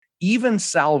even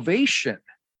salvation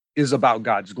is about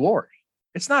God's glory.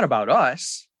 It's not about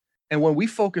us. And when we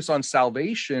focus on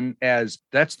salvation as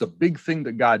that's the big thing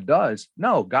that God does,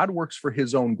 no, God works for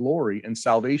his own glory, and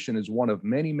salvation is one of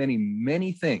many, many,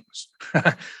 many things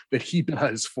that he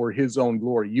does for his own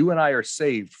glory. You and I are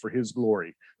saved for his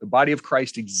glory. The body of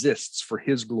Christ exists for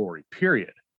his glory,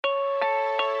 period.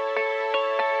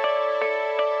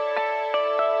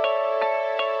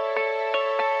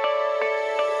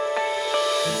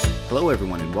 Hello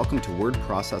everyone, and welcome to Word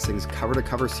Processing's Cover to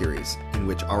Cover series, in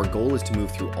which our goal is to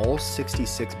move through all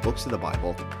 66 books of the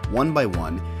Bible, one by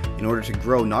one, in order to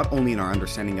grow not only in our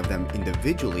understanding of them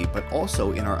individually, but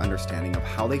also in our understanding of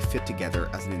how they fit together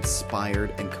as an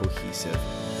inspired and cohesive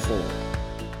whole.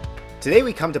 Today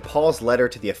we come to Paul's letter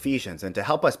to the Ephesians, and to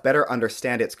help us better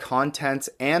understand its contents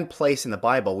and place in the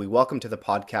Bible, we welcome to the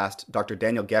podcast Dr.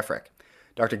 Daniel Gefrick.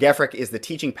 Dr. Gefrick is the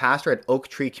teaching pastor at Oak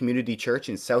Tree Community Church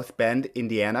in South Bend,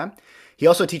 Indiana. He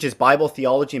also teaches Bible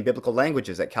theology and biblical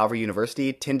languages at Calvary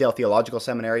University, Tyndale Theological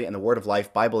Seminary, and the Word of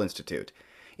Life Bible Institute.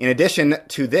 In addition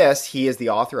to this, he is the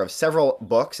author of several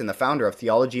books and the founder of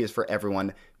Theology is for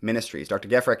Everyone Ministries. Dr.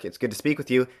 Gefrick, it's good to speak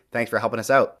with you. Thanks for helping us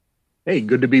out. Hey,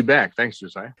 good to be back. Thanks,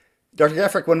 Josiah. Dr.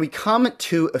 Gefrick, when we come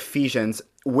to Ephesians,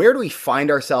 where do we find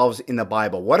ourselves in the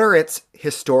Bible? What are its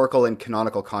historical and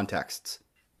canonical contexts?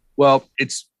 Well,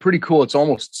 it's pretty cool. It's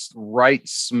almost right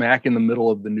smack in the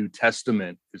middle of the New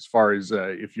Testament as far as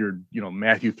if you're,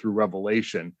 Matthew through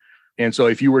Revelation. And so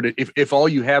if you were to, if all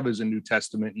you have is a New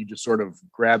Testament, you just sort of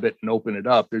grab it and open it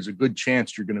up, there's a good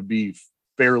chance you're going to be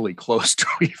fairly close to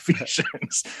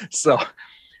Ephesians. So,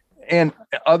 and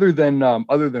other than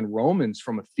Romans,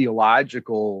 from a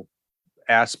theological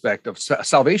aspect of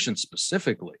salvation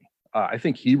specifically, I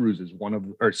think Ephesians is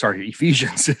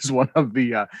one of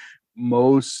the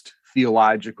most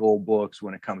theological books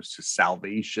when it comes to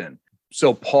salvation.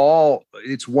 So Paul,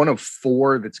 it's one of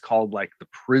four that's called like the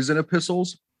prison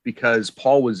epistles, because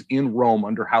Paul was in Rome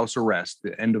under house arrest.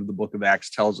 The end of the book of Acts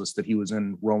tells us that he was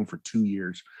in Rome for 2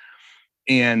 years.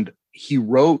 And he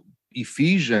wrote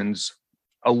Ephesians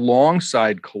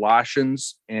alongside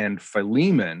Colossians and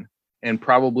Philemon, and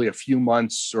probably a few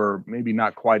months or maybe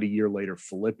not quite a year later,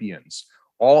 Philippians,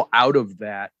 all out of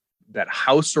that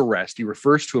house arrest. He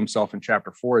refers to himself in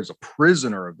chapter 4 as a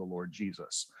prisoner of the Lord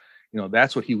Jesus.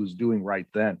 That's what he was doing right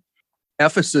then.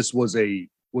 Ephesus was a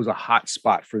hot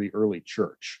spot for the early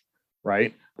church,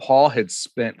 right? Paul had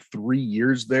spent 3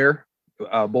 years there,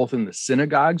 both in the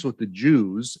synagogues with the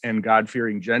Jews and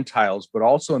God-fearing Gentiles, but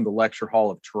also in the lecture hall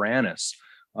of Tyrannus.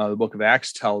 The book of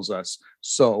Acts tells us.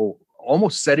 So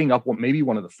almost setting up maybe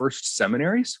one of the first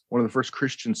seminaries, one of the first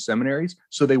Christian seminaries.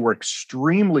 So they were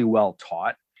extremely well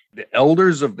taught. The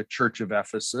elders of the church of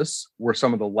Ephesus were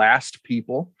some of the last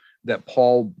people that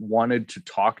Paul wanted to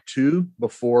talk to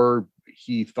before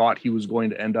he thought he was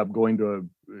going to end up going to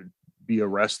be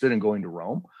arrested and going to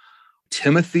Rome.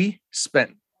 Timothy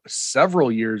spent several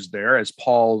years there as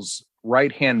Paul's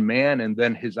right-hand man and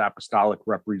then his apostolic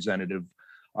representative.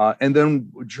 And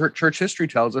then church history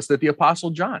tells us that the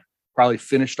Apostle John probably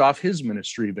finished off his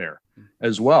ministry there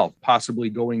as well, possibly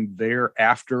going there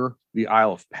after the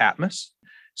Isle of Patmos.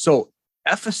 So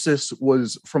Ephesus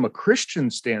was, from a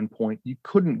Christian standpoint, you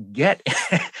couldn't get,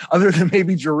 other than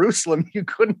maybe Jerusalem, you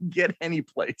couldn't get any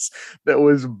place that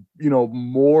was,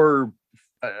 more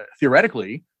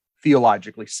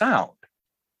theologically sound,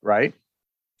 right?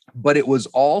 But it was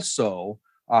also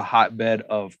a hotbed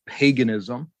of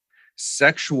paganism,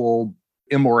 sexual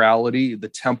immorality. The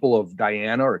temple of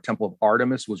Diana or temple of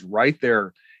Artemis was right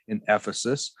there in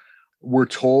Ephesus. We're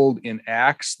told in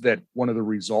Acts that one of the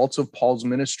results of Paul's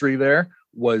ministry there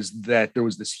was that there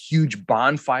was this huge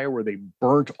bonfire where they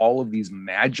burnt all of these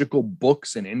magical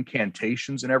books and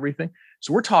incantations and everything.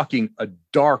 So we're talking a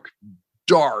dark,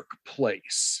 dark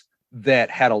place that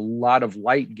had a lot of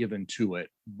light given to it.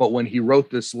 But when he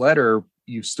wrote this letter,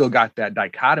 you've still got that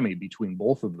dichotomy between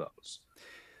both of those.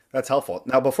 That's helpful.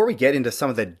 Now, before we get into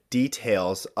some of the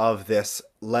details of this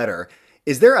letter,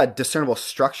 is there a discernible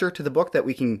structure to the book that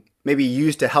we can maybe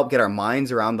use to help get our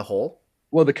minds around the whole?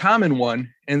 Well, the common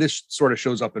one, and this sort of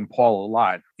shows up in Paul a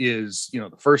lot, is,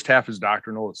 the first half is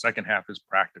doctrinal, the second half is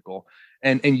practical.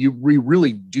 And we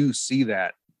really do see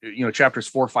that. Chapters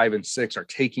 4, 5, and 6 are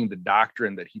taking the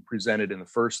doctrine that he presented in the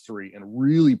first three and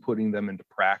really putting them into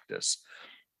practice.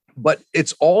 But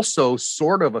it's also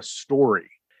sort of a story.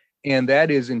 And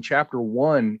that is, in chapter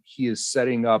 1, he is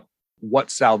setting up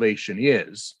what salvation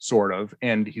is, sort of,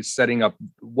 and he's setting up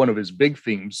one of his big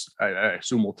themes, I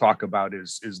assume we'll talk about,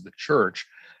 is the church.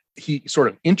 He sort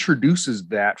of introduces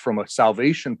that from a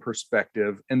salvation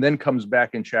perspective, and then comes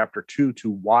back in chapter 2 to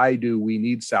why do we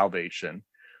need salvation?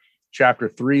 Chapter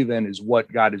 3 then is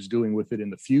what God is doing with it in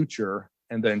the future.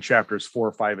 And then chapters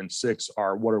 4, 5, and 6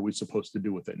 are what are we supposed to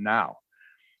do with it now?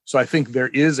 So I think there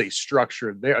is a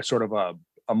structure there, sort of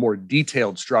a more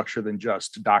detailed structure than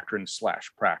just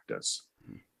doctrine/practice.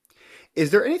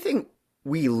 Is there anything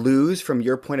we lose from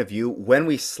your point of view when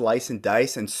we slice and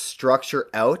dice and structure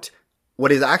out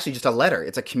what is actually just a letter?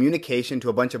 It's a communication to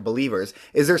a bunch of believers.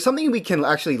 Is there something we can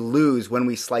actually lose when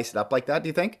we slice it up like that, do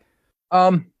you think?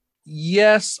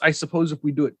 Yes, I suppose if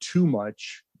we do it too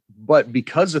much, but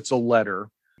because it's a letter,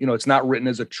 it's not written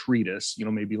as a treatise,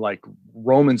 maybe like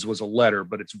Romans was a letter,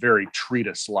 but it's very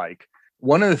treatise-like.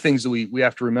 One of the things that we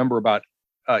have to remember about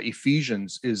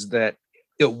Ephesians is that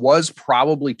it was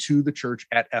probably to the church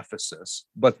at Ephesus,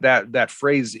 but that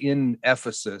phrase in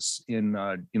Ephesus in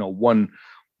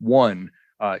 1:1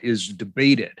 is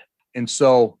debated, and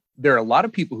so there are a lot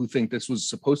of people who think this was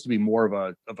supposed to be more of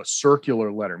a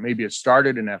circular letter. Maybe it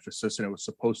started in Ephesus and it was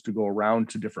supposed to go around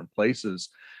to different places.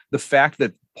 The fact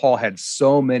that Paul had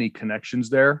so many connections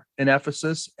there in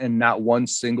Ephesus and not one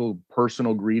single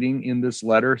personal greeting in this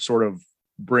letter sort of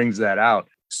brings that out.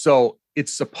 So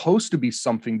it's supposed to be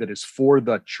something that is for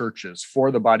the churches,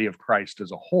 for the body of Christ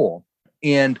as a whole.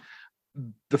 And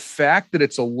the fact that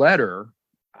it's a letter,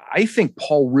 I think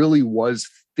Paul really was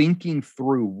thinking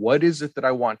through, what is it that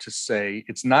I want to say?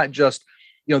 It's not just,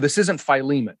 this isn't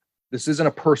Philemon. This isn't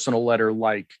a personal letter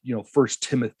like, First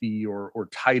Timothy or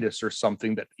Titus or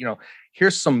something that,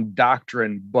 here's some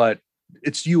doctrine, but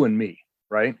it's you and me,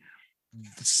 right?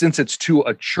 Since it's to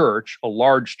a church, a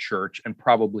large church, and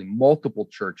probably multiple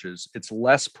churches, it's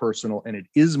less personal and it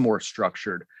is more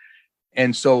structured.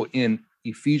 And so in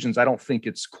Ephesians, I don't think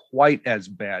it's quite as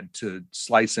bad to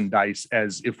slice and dice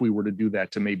as if we were to do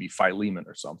that to maybe Philemon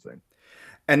or something.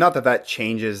 And not that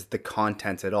changes the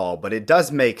content at all, but it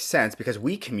does make sense because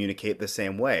we communicate the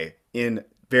same way in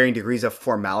varying degrees of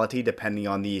formality depending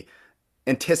on the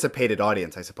anticipated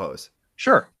audience, I suppose.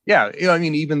 Sure. Yeah.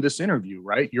 Even this interview,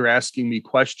 right? You're asking me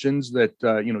questions that,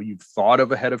 you've thought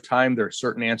of ahead of time. There are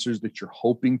certain answers that you're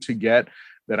hoping to get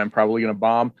that I'm probably going to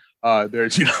bomb.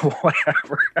 There's,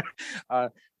 whatever.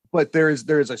 But there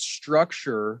is a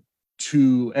structure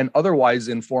to an otherwise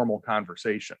informal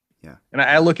conversation. Yeah. And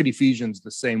I look at Ephesians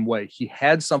the same way. He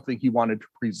had something he wanted to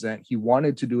present. He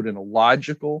wanted to do it in a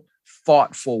logical,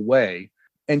 thoughtful way.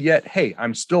 And yet, hey,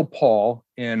 I'm still Paul.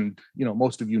 And,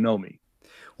 most of you know me.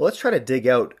 Well, let's try to dig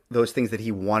out those things that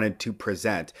he wanted to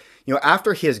present.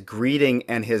 After his greeting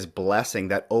and his blessing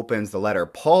that opens the letter,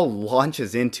 Paul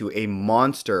launches into a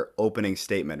monster opening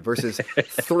statement, verses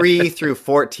 3 through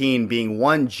 14 being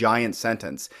one giant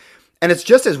sentence. And it's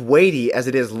just as weighty as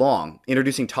it is long,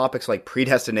 introducing topics like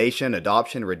predestination,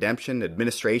 adoption, redemption,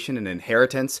 administration, and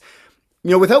inheritance.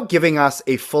 Without giving us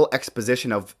a full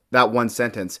exposition of that one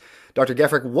sentence, Dr.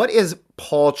 Gefrick, what is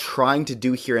Paul trying to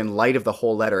do here in light of the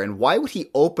whole letter? And why would he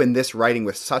open this writing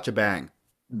with such a bang?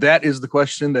 That is the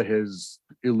question that has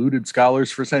eluded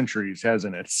scholars for centuries,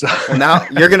 hasn't it? So well, now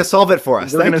you're going to solve it for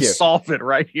us. We're going to solve it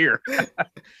right here.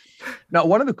 Now,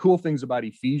 one of the cool things about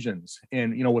Ephesians,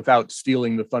 and, without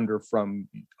stealing the thunder from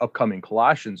upcoming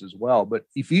Colossians as well, but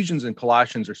Ephesians and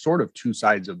Colossians are sort of two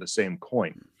sides of the same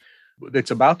coin.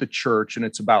 It's about the church and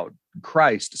it's about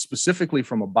Christ, specifically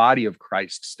from a body of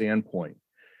Christ standpoint.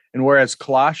 And whereas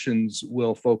Colossians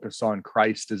will focus on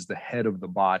Christ as the head of the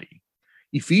body,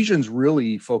 Ephesians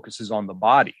really focuses on the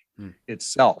body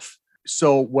itself.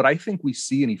 So what I think we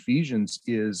see in Ephesians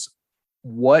is,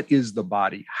 what is the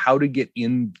body? How to get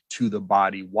into the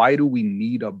body? Why do we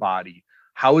need a body?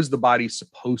 How is the body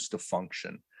supposed to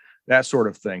function? That sort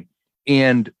of thing.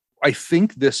 And I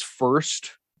think this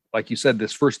first, like you said,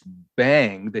 this first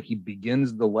bang that he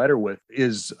begins the letter with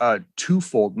is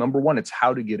twofold. Number one, it's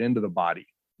how to get into the body.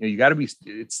 You got to be,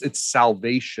 it's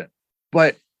salvation,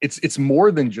 but it's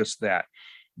more than just that,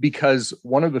 because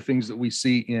one of the things that we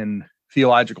see in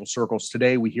theological circles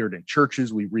today, we hear it in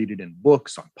churches, we read it in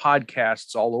books, on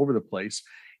podcasts, all over the place,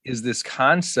 is this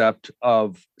concept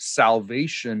of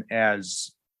salvation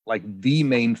as like the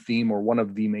main theme or one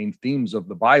of the main themes of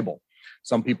the Bible.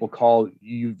 Some people call,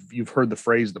 you've heard the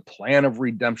phrase, the plan of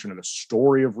redemption, or the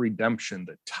story of redemption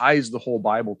that ties the whole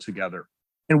Bible together.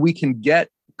 And we can get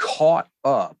caught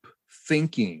up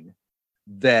thinking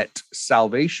that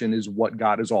salvation is what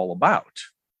God is all about.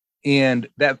 And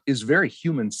that is very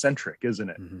human-centric, isn't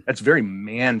it? Mm-hmm. That's very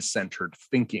man-centered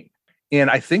thinking. And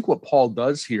I think what Paul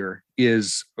does here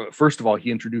is, first of all,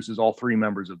 he introduces all three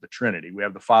members of the Trinity. We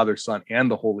have the Father, Son, and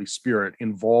the Holy Spirit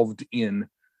involved in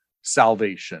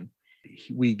salvation.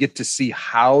 We get to see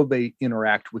how they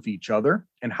interact with each other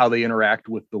and how they interact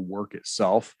with the work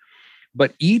itself.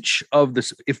 But each of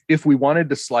this, if we wanted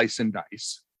to slice and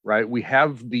dice, right? We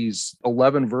have these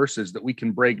 11 verses that we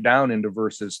can break down into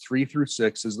verses 3 through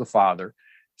 6 is the Father,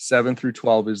 7 through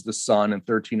 12 is the Son, and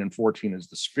 13 and 14 is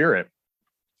the Spirit.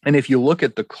 And if you look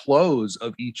at the close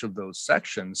of each of those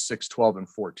sections, 6, 12, and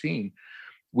 14,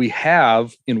 we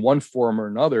have in one form or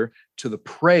another to the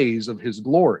praise of his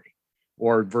glory,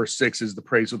 or verse 6 is the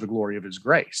praise of the glory of his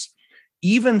grace.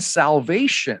 Even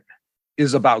salvation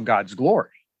is about God's glory.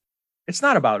 It's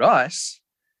not about us.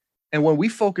 And when we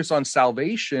focus on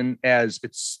salvation as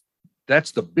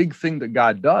that's the big thing that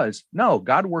God does. No,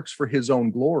 God works for his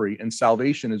own glory, and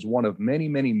salvation is one of many,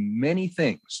 many, many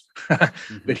things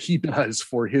that he does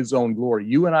for his own glory.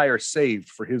 You and I are saved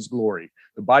for his glory.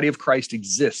 The body of Christ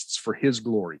exists for his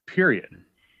glory, period.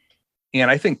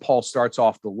 And I think Paul starts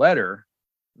off the letter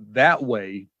that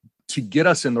way to get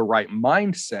us in the right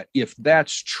mindset. If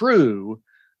that's true,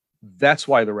 that's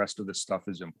why the rest of this stuff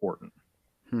is important.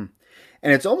 And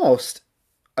it's almost,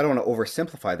 I don't want to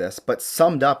oversimplify this, but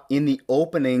summed up in the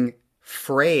opening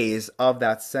phrase of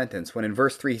that sentence. When in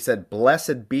verse 3 he said,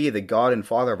 "Blessed be the God and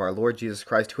Father of our Lord Jesus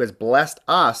Christ, who has blessed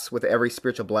us with every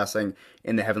spiritual blessing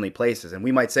in the heavenly places." And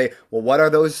we might say, well, what are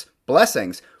those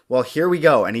blessings? Well, here we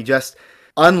go. And he just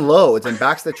unloads and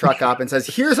backs the truck up and says,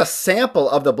 here's a sample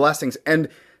of the blessings. And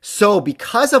so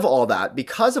because of all that,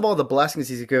 because of all the blessings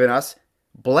he's given us,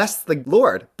 bless the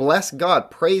Lord, bless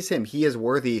God, praise him. He is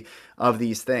worthy of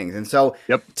these things. And so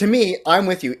to me, I'm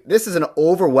with you. This is an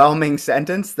overwhelming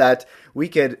sentence that we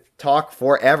could talk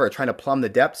forever trying to plumb the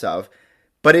depths of.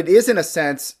 But it is, in a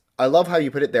sense, I love how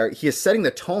you put it there. He is setting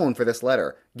the tone for this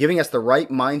letter, giving us the right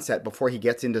mindset before he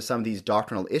gets into some of these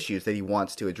doctrinal issues that he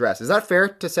wants to address. Is that fair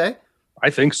to say? I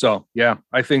think so. Yeah,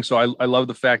 I think so. I love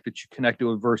the fact that you connected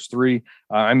with verse 3.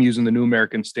 I'm using the New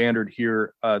American Standard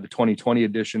here, the 2020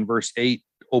 edition. Verse 8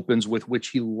 opens with which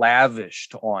he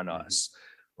lavished on us,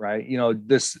 right? You know,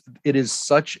 it is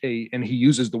such and he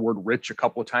uses the word rich a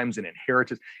couple of times in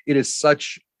inheritance. It is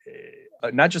such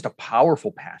not just a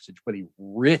powerful passage, but a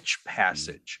rich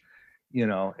passage. You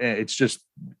know, it's just,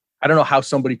 I don't know how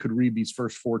somebody could read these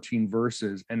first 14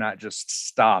 verses and not just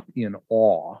stop in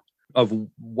awe of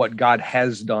what God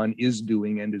has done, is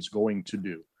doing, and is going to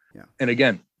do. Yeah. And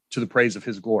again, to the praise of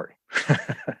his glory.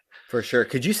 For sure.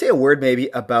 Could you say a word maybe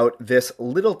about this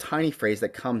little tiny phrase that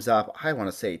comes up, I want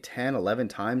to say 10, 11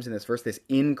 times in this verse, this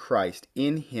in Christ,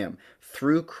 in him,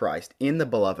 through Christ, in the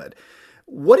beloved.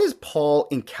 What is Paul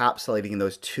encapsulating in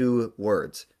those two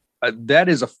words? That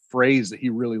is a phrase that he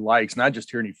really likes, not just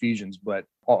here in Ephesians, but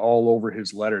all over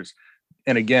his letters.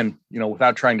 And again, you know,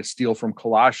 without trying to steal from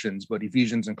Colossians, but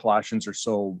Ephesians and Colossians are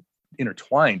so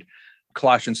intertwined.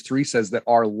 Colossians 3 says that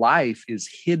our life is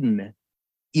hidden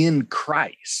in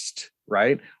Christ,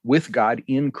 right? With God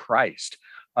in Christ.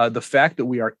 The fact that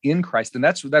we are in Christ, and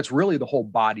that's really the whole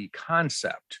body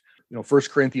concept. You know, 1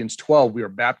 Corinthians 12, we are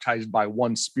baptized by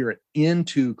one Spirit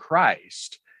into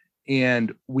Christ,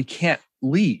 and we can't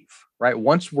leave. Right?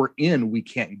 Once we're in, we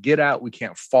can't get out. We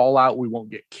can't fall out. We won't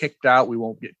get kicked out. We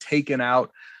won't get taken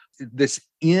out. This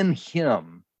in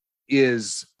him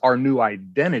is our new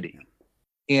identity.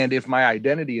 And if my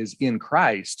identity is in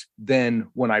Christ, then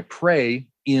when I pray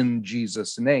in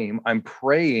Jesus' name, I'm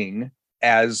praying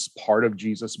as part of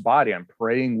Jesus' body. I'm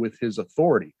praying with his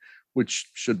authority, which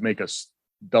should make us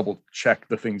double check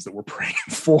the things that we're praying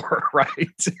for,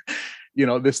 right? You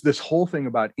know, this whole thing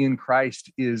about in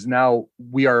Christ is now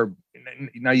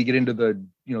you get into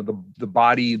the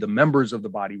body, the members of the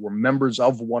body. We're members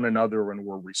of one another, and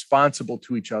we're responsible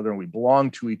to each other, and we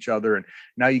belong to each other. And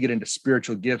now you get into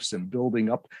spiritual gifts and building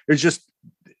up. There's just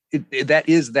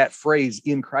that phrase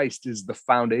in Christ is the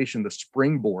foundation, the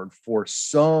springboard for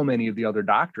so many of the other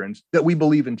doctrines that we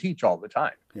believe and teach all the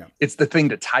time. Yeah. It's the thing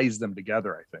that ties them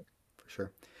together, I think. For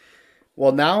sure.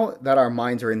 Well, now that our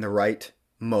minds are in the right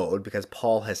mode, because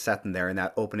Paul has set them there in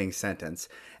that opening sentence,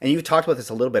 and you talked about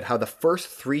this a little bit, how the first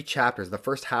 3 chapters, the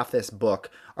first half of this book,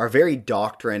 are very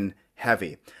doctrine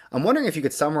heavy. I'm wondering if you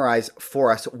could summarize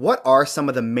for us, what are some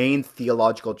of the main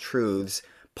theological truths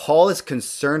Paul is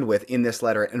concerned with in this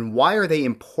letter, and why are they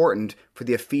important for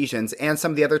the Ephesians and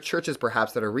some of the other churches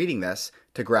perhaps that are reading this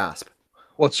to grasp?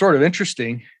 Well, it's sort of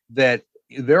interesting that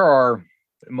there are,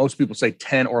 most people say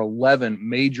 10 or 11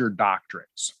 major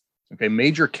doctrines. Okay,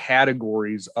 major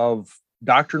categories of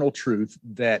doctrinal truth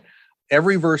that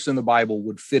every verse in the Bible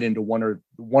would fit into one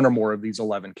or more of these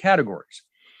 11 categories.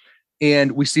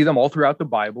 And we see them all throughout the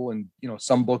Bible, and you know,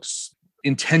 some books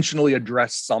intentionally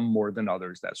address some more than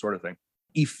others, that sort of thing.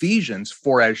 Ephesians,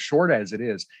 for as short as it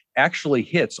is, actually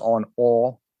hits on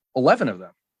all 11 of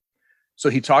them. So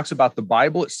he talks about the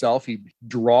Bible itself. He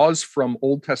draws from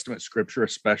Old Testament scripture,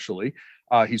 especially.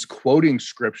 He's quoting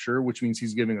scripture, which means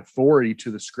he's giving authority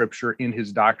to the scripture in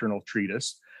his doctrinal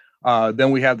treatise.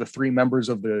 Then we have the three members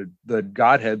of the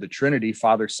Godhead, the Trinity,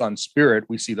 Father, Son, Spirit.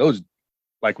 We see those,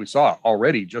 like we saw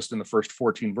already, just in the first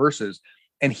 14 verses.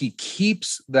 And he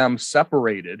keeps them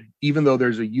separated, even though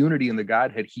there's a unity in the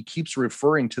Godhead. He keeps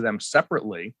referring to them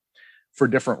separately for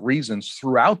different reasons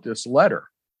throughout this letter.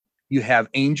 You have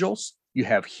angels, you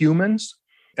have humans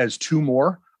as two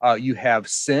more. You have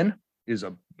sin is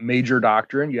a major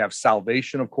doctrine. You have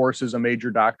salvation, of course, is a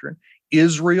major doctrine.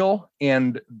 Israel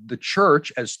and the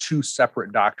church as two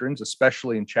separate doctrines,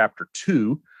 especially in chapter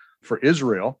 2 for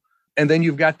Israel. And then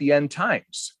you've got the end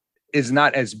times. Is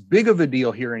not as big of a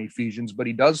deal here in Ephesians, but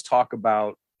he does talk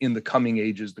about in the coming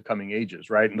ages,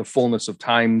 right? And the fullness of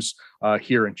times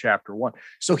here in chapter 1.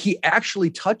 So he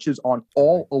actually touches on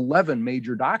all 11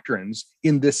 major doctrines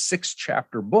in this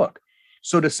 6-chapter book.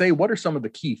 So to say, what are some of the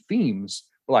key themes?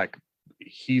 Like,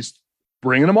 he's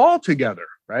bringing them all together,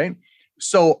 right?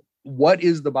 So what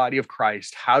is the body of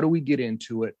Christ? How do we get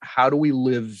into it? How do we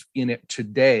live in it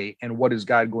today? And what is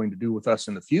God going to do with us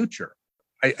in the future?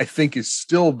 I think is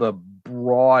still the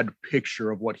broad picture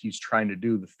of what he's trying to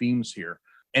do, the themes here.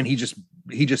 And he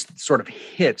just sort of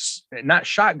hits, not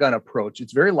shotgun approach.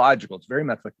 It's very logical. It's very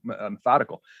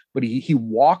methodical, but he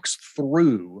walks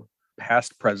through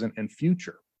past, present, and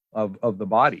future of the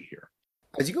body here.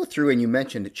 As you go through and you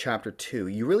mentioned chapter 2,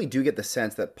 you really do get the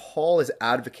sense that Paul is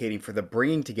advocating for the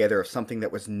bringing together of something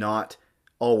that was not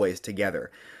always together.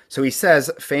 So he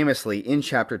says famously in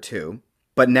chapter 2,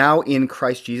 "But now in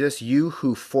Christ Jesus, you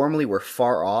who formerly were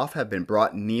far off have been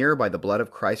brought near by the blood of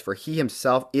Christ, for he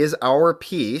himself is our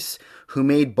peace, who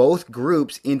made both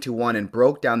groups into one and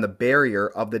broke down the barrier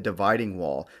of the dividing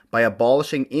wall by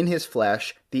abolishing in his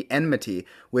flesh the enmity,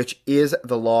 which is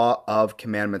the law of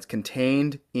commandments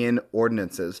contained in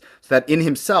ordinances, so that in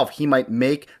himself he might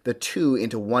make the two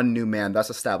into one new man, thus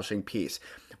establishing peace."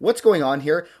 What's going on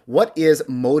here? What is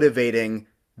motivating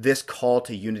this call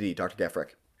to unity, Dr.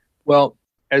 Gefrick? Well,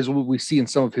 as we see in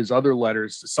some of his other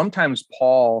letters, sometimes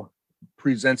Paul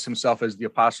presents himself as the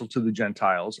apostle to the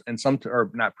Gentiles, and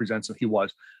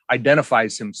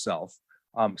identifies himself.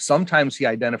 Sometimes he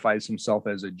identifies himself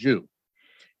as a Jew.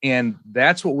 And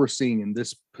that's what we're seeing in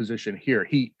this position here.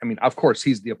 Of course,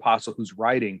 he's the apostle who's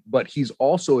writing, but he's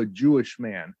also a Jewish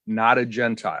man, not a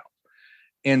Gentile.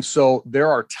 And so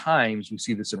there are times, we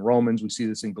see this in Romans, we see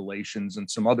this in Galatians and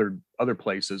some other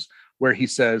places, where he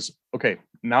says, okay,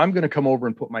 now I'm going to come over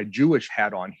and put my Jewish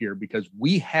hat on here, because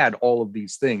we had all of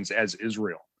these things as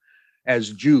Israel.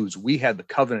 As Jews, we had the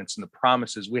covenants and the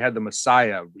promises. We had the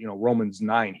Messiah. Romans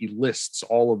 9, he lists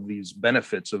all of these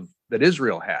benefits that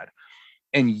Israel had.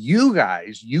 And you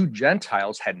guys, you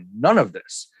Gentiles, had none of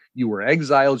this. You were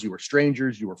exiles, you were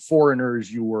strangers, you were foreigners,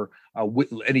 you were,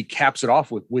 and he caps it off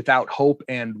with without hope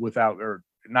and or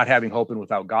not having hope and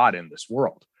without God in this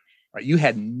world. Right? You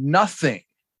had nothing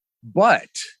but,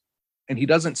 and he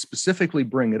doesn't specifically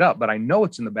bring it up, but I know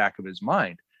it's in the back of his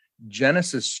mind.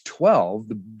 Genesis 12,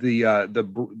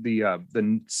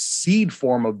 the seed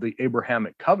form of the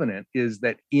Abrahamic covenant is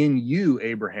that in you,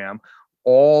 Abraham,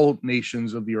 all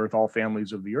nations of the earth, all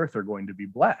families of the earth are going to be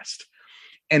blessed.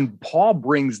 And Paul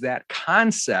brings that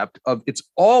concept of it's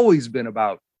always been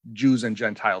about Jews and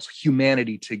Gentiles,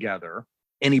 humanity together.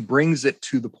 And he brings it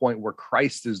to the point where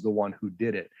Christ is the one who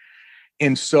did it.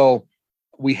 And so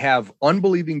we have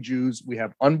unbelieving Jews, we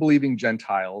have unbelieving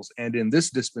Gentiles. And in this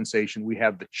dispensation, we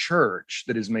have the church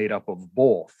that is made up of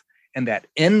both. And that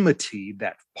enmity,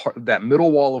 that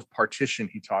middle wall of partition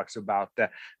he talks about,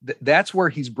 that's where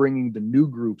he's bringing the new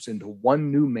groups into one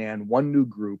new man, one new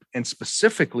group, and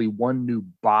specifically one new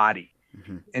body.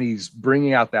 Mm-hmm. And he's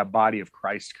bringing out that body of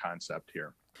Christ concept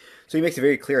here. So he makes it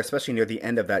very clear, especially near the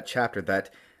end of that chapter, that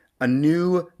a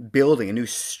new building, a new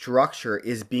structure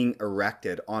is being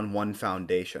erected on one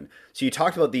foundation. So you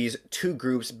talked about these two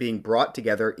groups being brought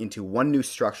together into one new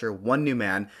structure, one new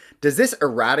man. Does this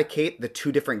eradicate the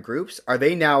two different groups? Are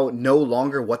they now no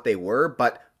longer what they were,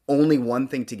 but only one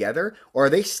thing together? Or are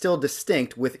they still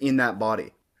distinct within that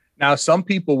body? Now, some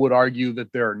people would argue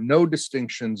that there are no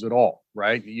distinctions at all,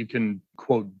 right? You can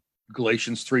quote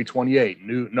Galatians 3:28,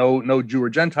 no Jew or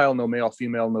Gentile, no male,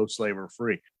 female, no slave or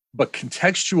free. But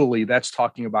contextually, that's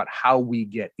talking about how we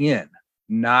get in,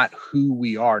 not who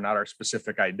we are, not our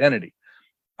specific identity.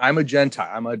 I'm a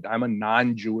Gentile. I'm a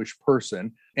non-Jewish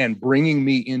person, and bringing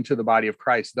me into the body of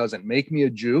Christ doesn't make me a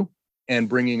Jew, and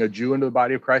bringing a Jew into the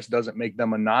body of Christ doesn't make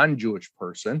them a non-Jewish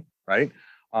person, right?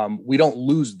 We don't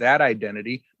lose that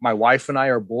identity. My wife and I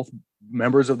are both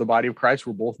members of the body of Christ.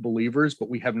 We're both believers, but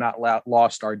we have not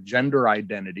lost our gender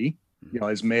identity,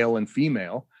 as male and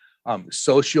female,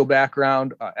 social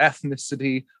background,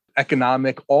 ethnicity,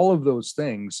 economic, all of those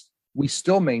things. We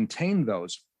still maintain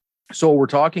those. So what we're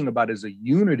talking about is a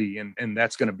unity, and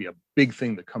that's going to be a big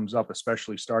thing that comes up,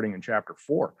 especially starting in chapter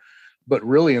 4. But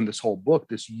really in this whole book,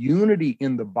 this unity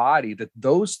in the body, that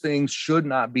those things should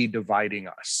not be dividing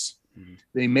us. Mm-hmm.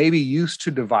 They may be used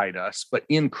to divide us, but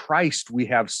in Christ, we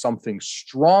have something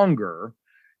stronger.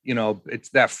 It's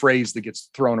that phrase that gets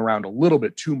thrown around a little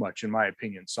bit too much, in my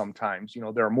opinion, sometimes.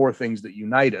 There are more things that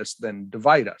unite us than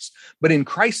divide us. But in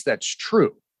Christ, that's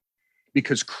true,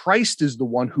 because Christ is the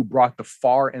one who brought the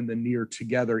far and the near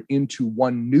together into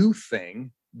one new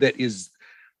thing that is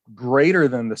greater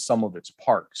than the sum of its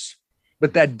parts.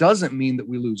 But that doesn't mean that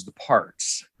we lose the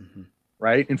parts,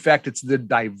 right? In fact, it's the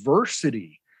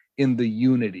diversity in the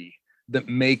unity that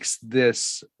makes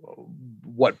this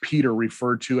what Peter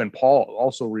referred to, and Paul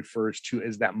also refers to,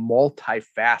 as that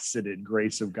multifaceted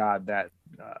grace of God, that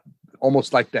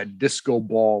almost like that disco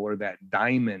ball or that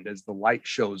diamond as the light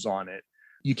shows on it.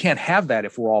 You can't have that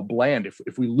if we're all bland.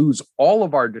 If we lose all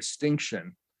of our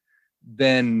distinction,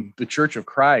 then the Church of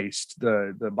Christ,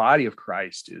 the body of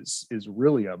Christ, is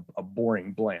really a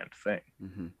boring, bland thing.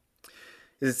 Mm-hmm.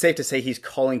 Is it safe to say he's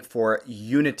calling for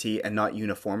unity and not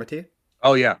uniformity?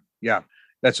 Oh, yeah.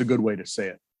 That's a good way to say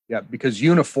it. Yeah, because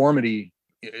uniformity,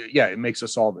 it makes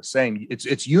us all the same.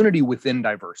 It's unity within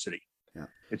diversity. Yeah.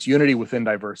 It's unity within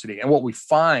diversity. And what we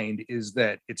find is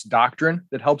that it's doctrine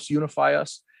that helps unify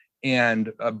us,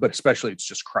 but especially it's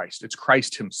just Christ. It's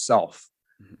Christ himself.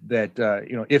 That,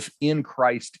 if in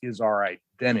Christ is our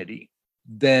identity,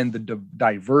 then the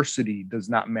diversity does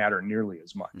not matter nearly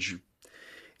as much. Mm-hmm.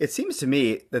 It seems to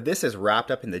me that this is wrapped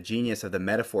up in the genius of the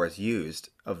metaphors used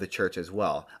of the church as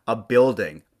well. A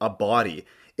building, a body.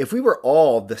 If we were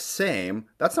all the same,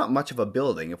 that's not much of a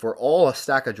building. If we're all a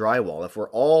stack of drywall, if we're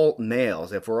all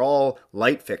nails, if we're all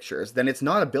light fixtures, then it's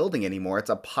not a building anymore. It's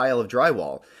a pile of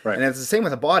drywall. Right. And it's the same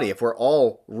with a body. If we're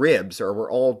all ribs or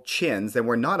we're all chins, then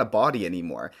we're not a body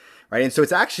anymore. Right. And so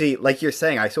it's actually, like you're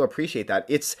saying, I so appreciate that.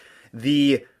 It's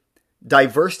the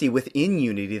diversity within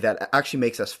unity that actually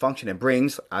makes us function and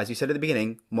brings, as you said at the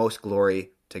beginning, most glory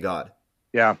to God.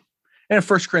 Yeah. And in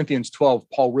 1 Corinthians 12,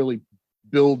 Paul really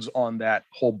builds on that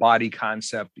whole body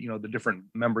concept, the different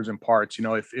members and parts.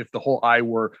 If the whole eye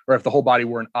were, or if the whole body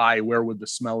were an eye, where would the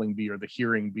smelling be or the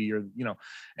hearing be? Or, and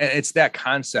it's that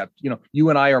concept. You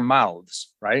and I are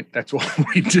mouths, right? That's what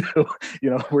we do.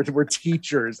 We're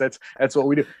teachers. That's what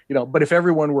we do. But if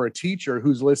everyone were a teacher,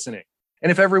 who's listening?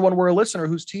 And if everyone were a listener,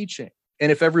 who's teaching?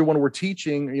 And if everyone were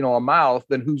teaching, a mouth,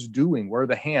 then who's doing? Where are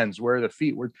the hands? Where are the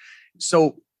feet?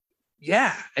 So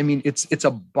yeah, I mean, it's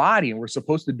a body, and we're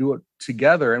supposed to do it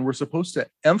together, and we're supposed to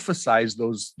emphasize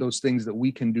those things that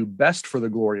we can do best for the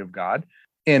glory of God.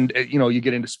 And you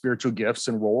get into spiritual gifts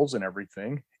and roles and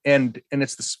everything, and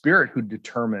it's the Spirit who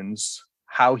determines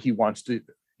how he wants to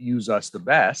use us the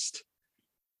best,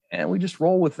 and we just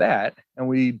roll with that,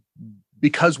 and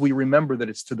because we remember that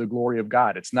it's to the glory of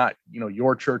God. It's not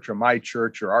your church or my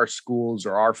church or our schools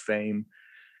or our fame.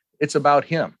 It's about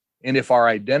him. And if our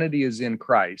identity is in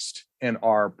Christ and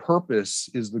our purpose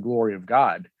is the glory of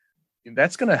God,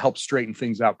 that's going to help straighten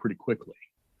things out pretty quickly.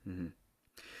 Mm-hmm.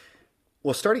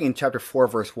 Well, starting in chapter 4,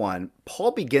 verse 1,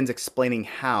 Paul begins explaining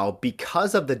how,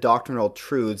 because of the doctrinal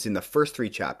truths in the first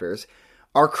 3 chapters,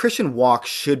 our Christian walk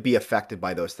should be affected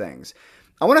by those things.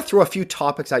 I want to throw a few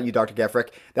topics at you, Dr. Gefrick,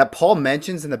 that Paul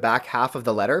mentions in the back half of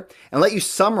the letter and let you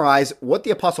summarize what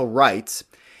the apostle writes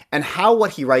and how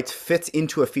what he writes fits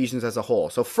into Ephesians as a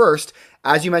whole. So first,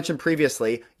 as you mentioned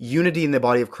previously, unity in the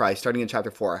body of Christ, starting in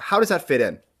chapter 4. How does that fit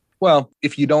in? Well,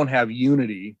 if you don't have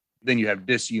unity, then you have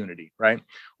disunity, right?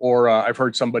 Or I've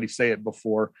heard somebody say it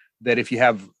before, that if you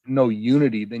have no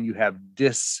unity, then you have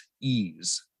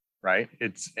dis-ease, right?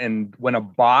 And when a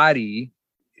body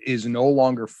is no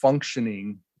longer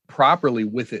functioning properly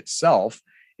with itself,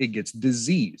 it gets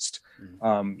diseased.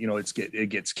 It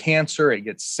gets cancer, it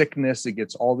gets sickness, it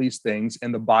gets all these things,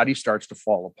 and the body starts to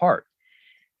fall apart.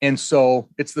 And so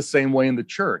it's the same way in the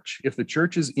church. If the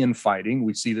church is infighting,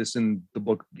 we see this in the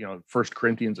book, 1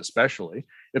 Corinthians especially.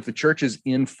 If the church is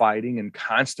infighting and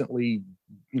constantly,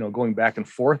 going back and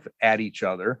forth at each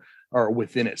other, or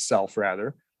within itself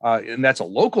rather, and that's a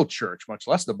local church, much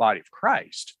less the body of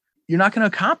Christ, you're not going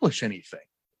to accomplish anything.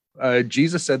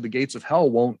 Jesus said the gates of hell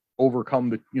won't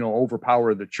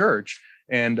overpower the church.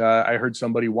 And I heard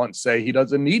somebody once say he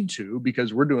doesn't need to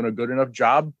because we're doing a good enough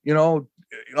job,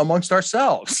 amongst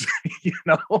ourselves,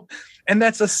 and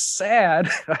that's a sad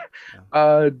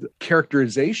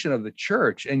characterization of the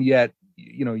church. And yet,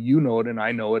 know it, and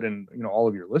I know it, and all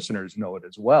of your listeners know it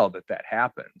as well, that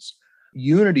happens.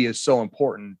 Unity is so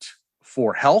important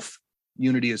for health.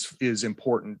 Unity is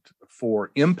important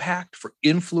for impact, for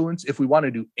influence. If we want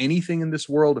to do anything in this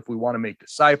world, if we want to make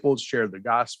disciples, share the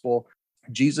gospel,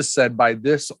 Jesus said, by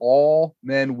this, all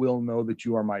men will know that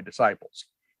you are my disciples,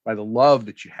 by the love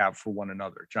that you have for one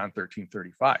another. John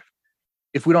 13:35.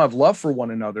 If we don't have love for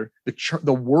one another,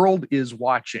 the world is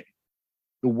watching.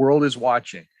 The world is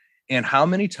watching. And how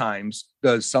many times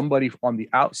does somebody on the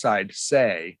outside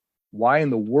say, why in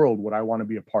the world would I want to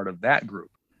be a part of that group?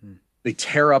 They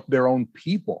tear up their own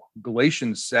people.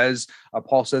 Galatians says,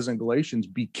 Paul says in Galatians,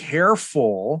 be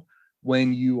careful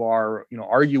when you are,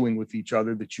 arguing with each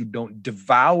other, that you don't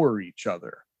devour each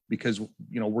other, because,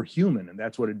 we're human, and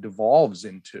that's what it devolves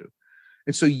into.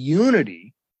 And so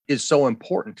unity is so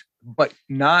important, but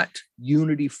not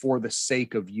unity for the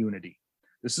sake of unity.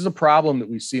 This is a problem that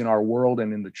we see in our world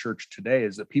and in the church today,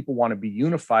 is that people want to be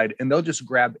unified, and they'll just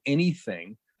grab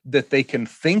anything that they can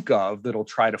think of that'll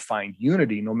try to find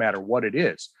unity, no matter what it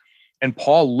is. And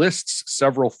Paul lists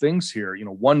several things here,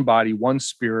 one body, one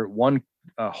spirit, one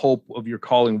hope of your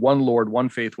calling, one Lord, one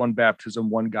faith, one baptism,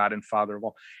 one God and Father of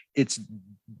all. It's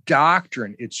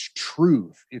doctrine, it's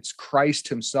truth, it's Christ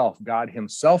himself, God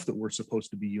himself, that we're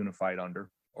supposed to be unified under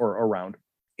or around.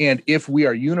 And if we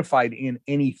are unified in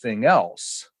anything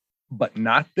else, but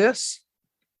not this,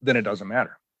 then it doesn't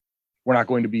matter. We're not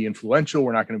going to be influential.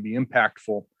 We're not going to be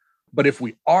impactful. But if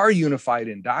we are unified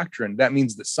in doctrine, that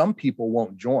means that some people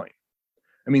won't join.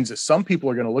 It means that some people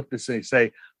are going to look to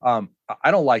say,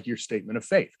 I don't like your statement of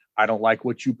faith. I don't like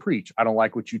what you preach. I don't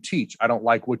like what you teach. I don't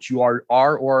like what you are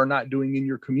or are not doing in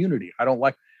your community. I don't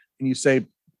like, and you say,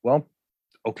 well,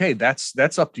 okay,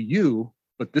 that's up to you,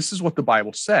 but this is what the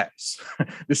Bible says.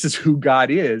 This is who God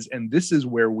is, and this is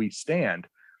where we stand.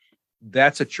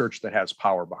 That's a church that has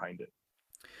power behind it.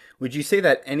 Would you say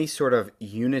that any sort of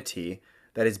unity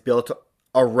that is built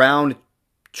around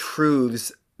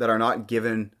truths that are not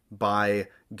given by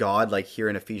God, like here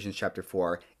in Ephesians chapter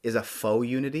 4, is a faux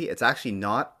unity? It's actually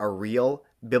not a real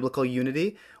biblical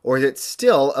unity? Or is it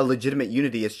still a legitimate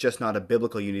unity? It's just not a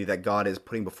biblical unity that God is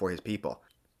putting before his people.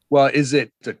 Well, is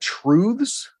it the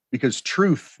truths? Because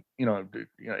truth,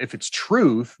 if it's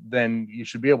truth, then you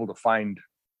should be able to find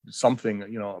something,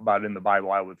 about it in the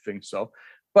Bible. I would think so.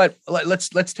 But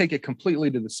let's take it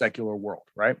completely to the secular world,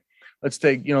 right? Let's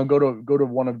take, go to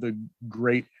one of the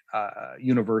great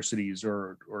universities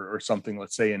or something.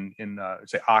 Let's say in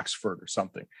say Oxford or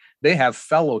something. They have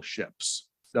fellowships,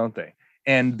 don't they?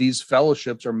 And these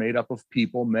fellowships are made up of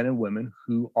people, men and women,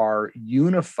 who are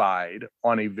unified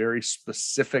on a very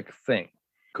specific thing.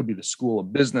 Could be the School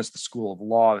of Business, the School of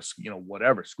Law,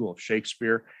 whatever, School of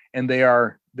Shakespeare, and they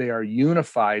are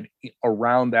unified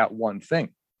around that one thing.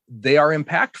 They are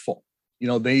impactful.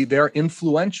 They're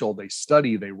influential. They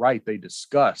study, they write, they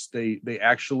discuss, they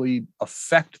actually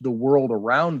affect the world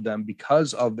around them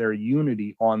because of their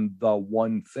unity on the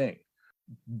one thing.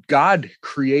 God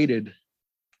created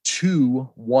two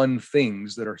one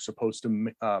things that are supposed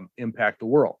to impact the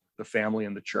world, the family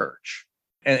and the church.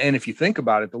 And if you think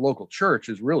about it, the local church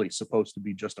is really supposed to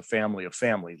be just a family of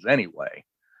families anyway.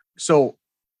 So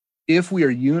if we are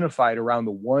unified around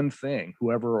the one thing,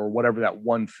 whoever or whatever that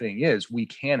one thing is, we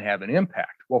can have an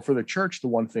impact. Well, for the church, the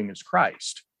one thing is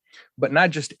Christ, but not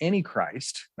just any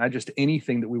Christ, not just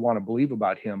anything that we want to believe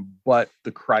about him, but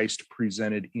the Christ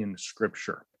presented in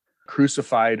Scripture,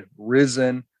 crucified,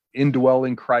 risen,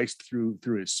 indwelling Christ through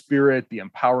his Spirit, the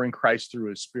empowering Christ through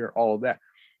his Spirit, all of that.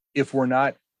 If we're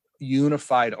not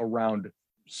unified around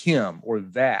him or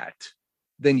that,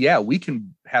 then yeah, we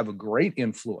can have a great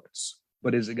influence.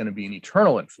 But is it going to be an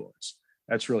eternal influence?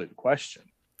 That's really the question.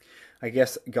 I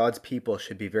guess God's people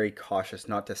should be very cautious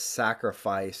not to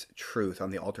sacrifice truth on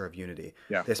the altar of unity.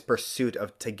 Yeah. This pursuit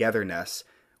of togetherness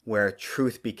where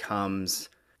truth becomes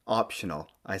optional,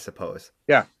 I suppose.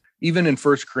 Yeah. Even in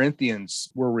 1 Corinthians,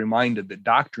 we're reminded that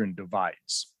doctrine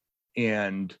divides.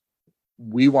 And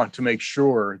we want to make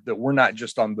sure that we're not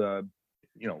just on the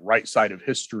right side of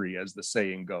history, as the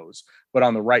saying goes, but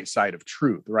on the right side of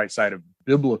truth, the right side of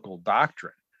biblical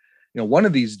doctrine. One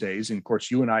of these days, and of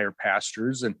course, you and I are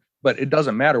pastors, but it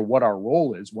doesn't matter what our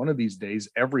role is. One of these days,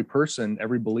 every person,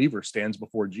 every believer stands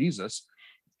before Jesus,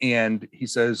 and he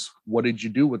says, "What did you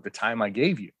do with the time I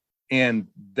gave you?" And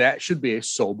that should be a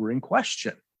sobering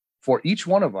question for each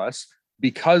one of us,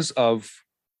 because of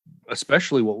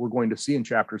especially what we're going to see in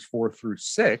chapters 4 through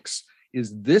 6.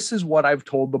 is this is what I've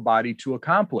told the body to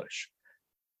accomplish.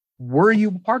 Were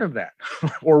you part of that?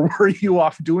 Or were you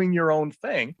off doing your own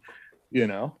thing?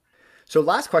 So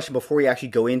last question before we actually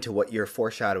go into what you're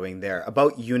foreshadowing there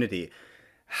about unity.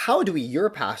 You're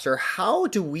a pastor, how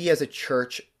do we as a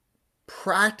church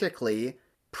practically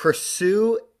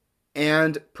pursue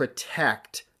and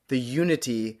protect the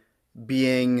unity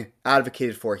being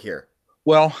advocated for here?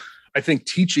 Well, I think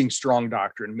teaching strong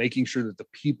doctrine, making sure that the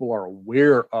people are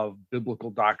aware of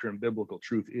biblical doctrine, biblical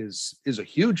truth is a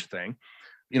huge thing.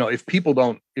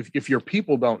 If your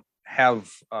people don't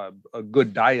have a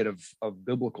good diet of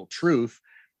biblical truth,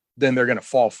 then they're going to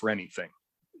fall for anything.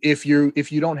 If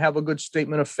you don't have a good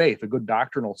statement of faith, a good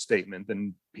doctrinal statement,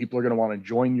 then people are going to want to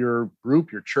join your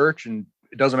group, your church, and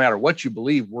it doesn't matter what you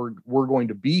believe. We're going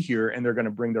to be here, and they're going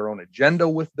to bring their own agenda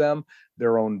with them,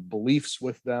 their own beliefs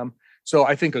with them. So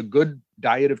I think a good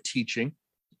diet of teaching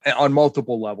on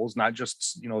multiple levels, not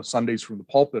just, Sundays from the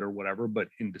pulpit or whatever, but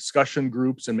in discussion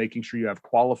groups and making sure you have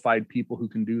qualified people who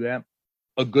can do that.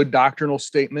 A good doctrinal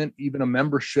statement, even a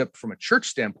membership from a church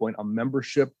standpoint,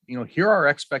 here are our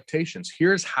expectations.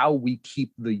 Here's how we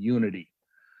keep the unity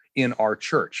in our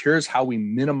church. Here's how we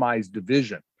minimize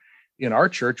division. In our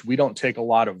church, we don't take a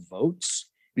lot of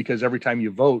votes, because every time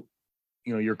you vote,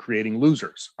 you're creating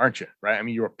losers, aren't you? Right? I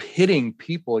mean, you're pitting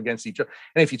people against each other.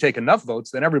 And if you take enough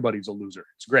votes, then everybody's a loser.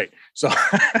 It's great. So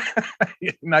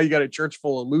now you got a church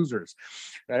full of losers,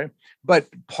 right? But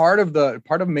part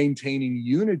of maintaining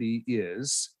unity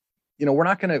is, we're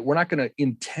not going to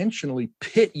intentionally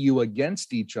pit you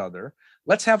against each other.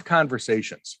 Let's have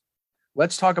conversations.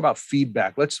 Let's talk about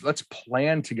feedback. Let's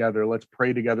plan together. Let's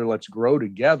pray together. Let's grow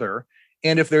together.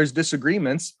 And if there's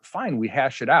disagreements, fine, we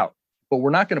hash it out. But we're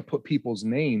not going to put people's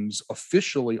names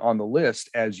officially on the list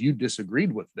as you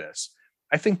disagreed with this.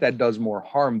 I think that does more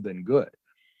harm than good.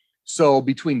 So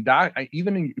between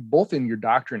both in your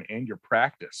doctrine and your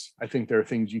practice, I think there are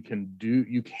things you can do.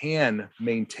 You can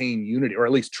maintain unity, or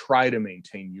at least try to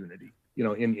maintain unity,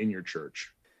 in your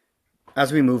church.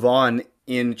 As we move on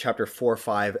in chapter 4,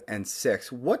 5, and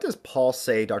 6, what does Paul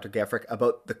say, Dr. Gefrick,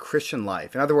 about the Christian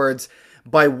life? In other words,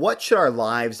 by what should our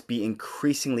lives be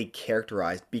increasingly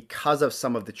characterized because of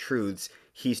some of the truths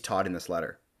he's taught in this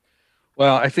letter?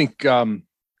 Well, I think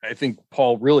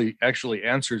Paul really actually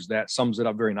answers that, sums it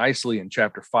up very nicely in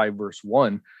chapter 5, verse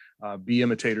 1. Be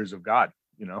imitators of God.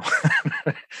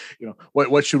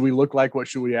 What should we look like? What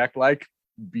should we act like?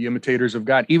 Be imitators of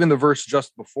God. Even the verse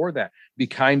just before that, be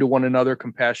kind to one another,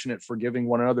 compassionate, forgiving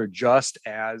one another, just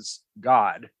as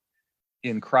God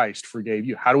in Christ forgave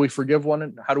you. How do we forgive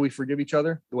how do we forgive each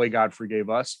other? The way God forgave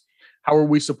us. How are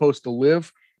we supposed to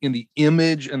live? In the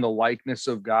image and the likeness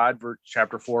of God,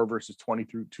 chapter 4, verses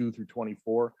 22 through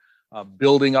 24,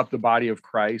 building up the body of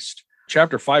Christ.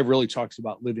 Chapter 5 really talks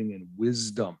about living in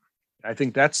wisdom. I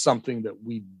think that's something that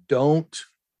we don't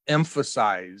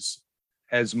emphasize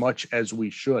as much as we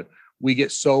should. We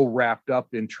get so wrapped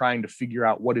up in trying to figure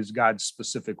out what is God's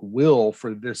specific will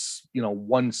for this,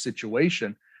 one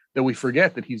situation, that we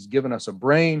forget that he's given us a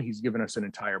brain, he's given us an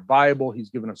entire Bible, he's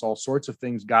given us all sorts of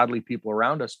things, godly people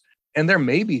around us. And there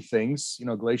may be things,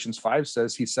 Galatians 5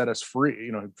 says he set us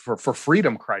free, for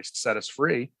freedom, Christ set us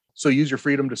free. So use your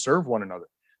freedom to serve one another.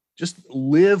 Just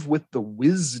live with the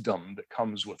wisdom that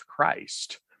comes with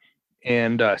Christ.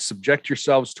 And subject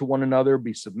yourselves to one another,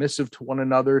 be submissive to one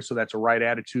another. So that's a right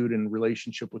attitude in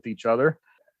relationship with each other.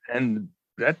 And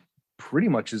that pretty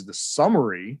much is the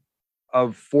summary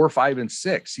of 4, 5, and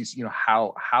 6. He's,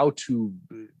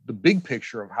 the big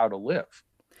picture of how to live.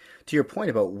 To your point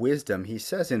about wisdom, he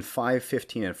says in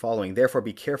 5:15 and following, therefore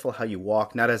be careful how you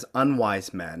walk, not as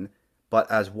unwise men, but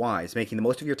as wise, making the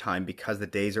most of your time because the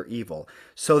days are evil.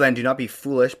 So then do not be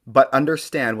foolish, but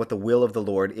understand what the will of the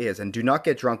Lord is, and do not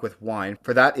get drunk with wine,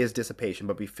 for that is dissipation,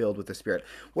 but be filled with the Spirit.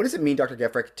 What does it mean, Dr.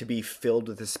 Gefrick, to be filled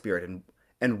with the Spirit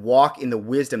and walk in the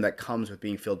wisdom that comes with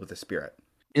being filled with the Spirit?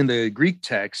 In the Greek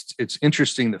text, it's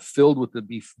interesting that filled with the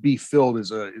be filled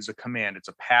is a command. It's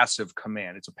a passive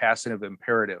command. It's a passive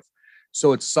imperative.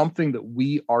 So it's something that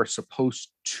we are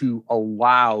supposed to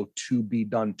allow to be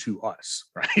done to us,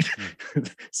 right?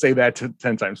 Say that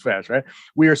 10 times fast, right?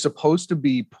 We are supposed to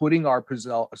be putting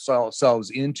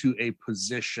ourselves into a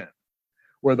position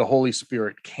where the Holy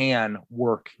Spirit can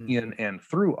work in and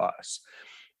through us.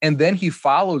 And then he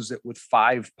follows it with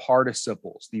 5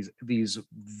 participles, these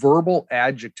verbal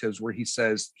adjectives where he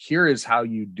says, here is how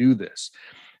you do this.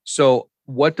 So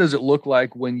what does it look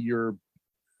like when you're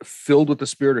filled with the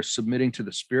Spirit or submitting to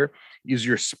the Spirit? Is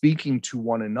you're speaking to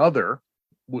one another,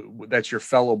 that's your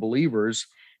fellow believers,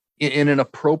 in an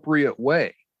appropriate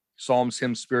way. Psalms,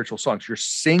 hymns, spiritual songs. You're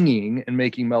singing and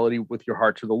making melody with your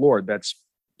heart to the Lord. That's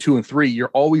 2 and 3, you're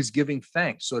always giving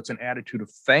thanks. So it's an attitude of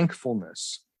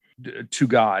thankfulness to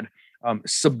God.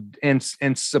 And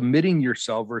submitting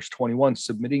yourself, verse 21,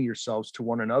 submitting yourselves to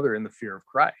one another in the fear of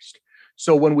Christ.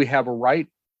 So when we have a right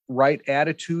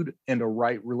attitude and a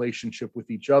right relationship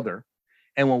with each other,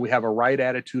 and when we have a right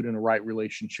attitude and a right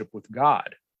relationship with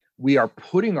God, we are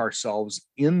putting ourselves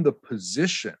in the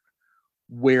position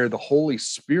where the Holy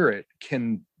Spirit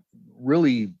can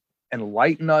really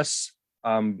enlighten us.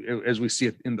 As we see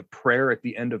it in the prayer at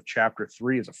the end of chapter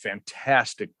 3, is a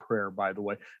fantastic prayer, by the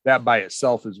way. That by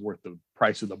itself is worth the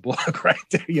price of the book, right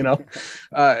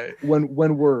there.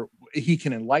 When he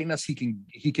can enlighten us, he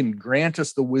can grant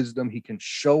us the wisdom, he can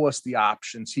show us the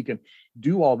options, he can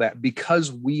do all that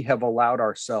because we have allowed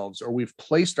ourselves, or we've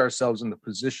placed ourselves in the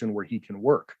position where he can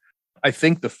work. I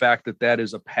think the fact that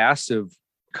is a passive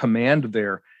command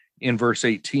there in verse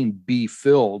 18, be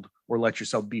filled, or let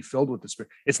yourself be filled with the Spirit.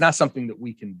 It's not something that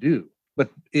we can do, but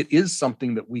it is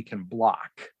something that we can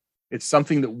block. It's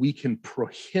something that we can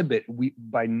prohibit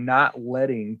by not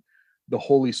letting the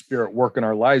Holy Spirit work in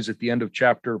our lives. At the end of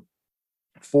chapter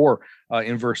 4,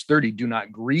 in verse 30, do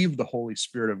not grieve the Holy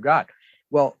Spirit of God.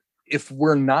 Well, if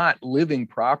we're not living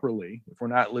properly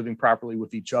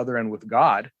with each other and with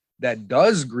God, that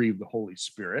does grieve the Holy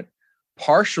Spirit,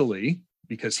 partially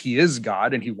because he is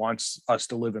God and he wants us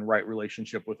to live in right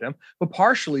relationship with him, but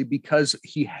partially because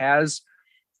he has,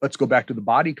 let's go back to the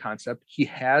body concept, he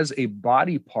has a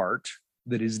body part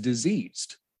that is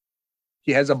diseased.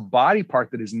 He has a body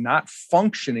part that is not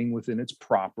functioning within its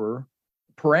proper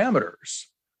parameters.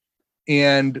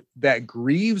 And that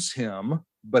grieves him,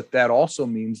 but that also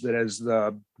means that as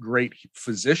the great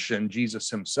physician, Jesus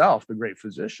himself, the great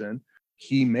physician,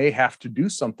 he may have to do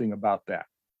something about that.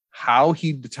 How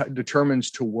he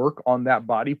determines to work on that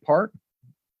body part,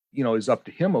 is up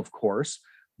to him, of course,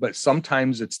 but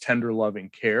sometimes it's tender, loving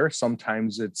care.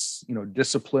 Sometimes it's,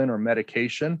 discipline or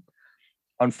medication.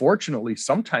 Unfortunately,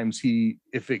 sometimes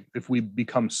if we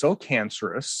become so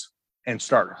cancerous and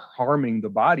start harming the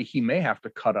body, he may have to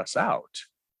cut us out,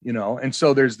 and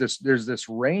so there's this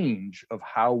range of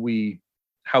how we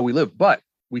live, but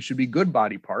we should be good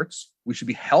body parts. We should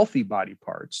be healthy body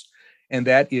parts. And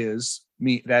that is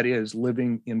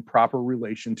living in proper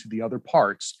relation to the other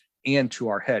parts and to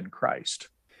our head, Christ.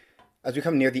 As we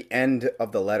come near the end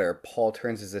of the letter, Paul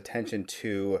turns his attention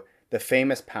to the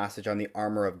famous passage on the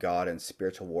armor of God and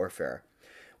spiritual warfare.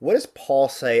 What does Paul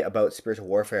say about spiritual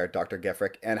warfare, Dr.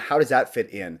 Gefrick, and how does that fit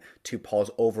in to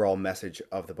Paul's overall message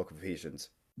of the book of Ephesians?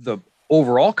 The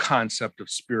overall concept of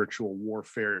spiritual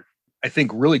warfare, I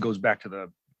think, really goes back to the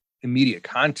immediate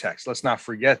context. Let's not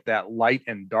forget that light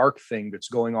and dark thing that's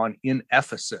going on in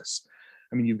Ephesus.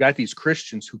 I mean, you've got these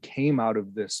Christians who came out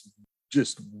of this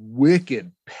just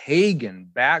wicked pagan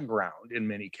background in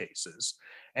many cases,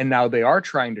 and now they are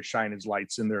trying to shine as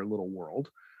lights in their little world.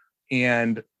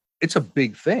 And it's a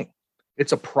big thing.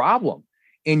 It's a problem.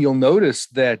 And you'll notice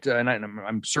that, and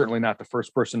I'm certainly not the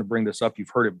first person to bring this up,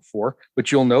 you've heard it before,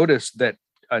 but you'll notice that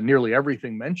nearly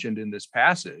everything mentioned in this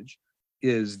passage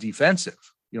is defensive.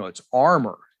 It's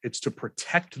armor. It's to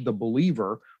protect the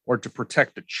believer or to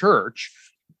protect the church.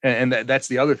 And that's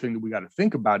the other thing that we got to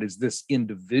think about. Is this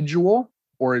individual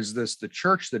or is this the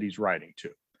church that he's writing to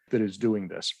that is doing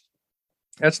this?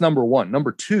 That's number one.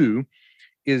 Number two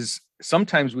is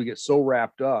sometimes we get so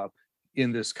wrapped up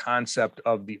in this concept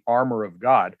of the armor of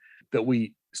God that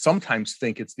we sometimes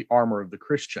think it's the armor of the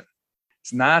Christian.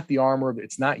 It's not the armor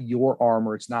it's not your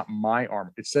armor. It's not my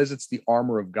armor. It says it's the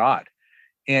armor of God.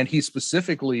 And he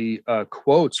specifically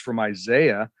quotes from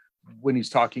Isaiah when he's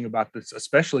talking about this,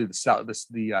 especially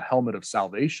the helmet of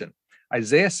salvation.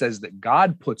 Isaiah says that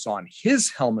God puts on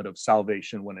his helmet of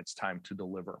salvation when it's time to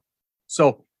deliver.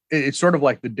 So it's sort of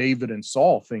like the David and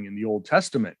Saul thing in the Old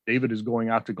Testament. David is going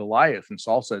out to Goliath and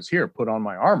Saul says, here, put on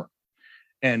my armor.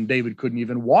 And David couldn't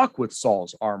even walk with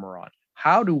Saul's armor on.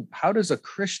 How does a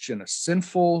Christian,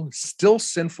 still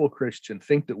sinful Christian,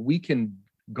 think that we can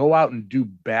go out and do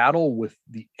battle with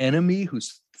the enemy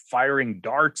who's firing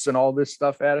darts and all this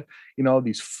stuff at it,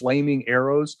 these flaming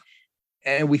arrows,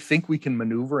 and we think we can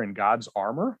maneuver in God's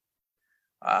armor?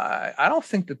 I don't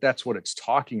think that that's what it's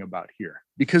talking about here,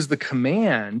 because the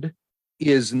command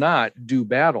is not do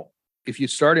battle. If you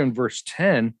start in verse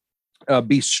 10,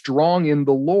 be strong in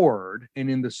the Lord and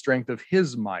in the strength of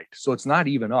his might. So it's not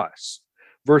even us.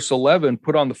 Verse 11,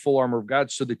 put on the full armor of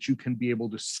God so that you can be able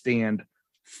to stand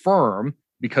firm,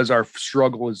 because our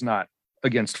struggle is not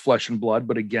against flesh and blood,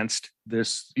 but against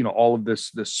this, all of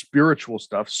this spiritual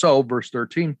stuff. So verse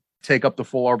 13, take up the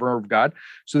full armor of God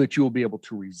so that you will be able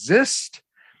to resist,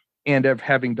 and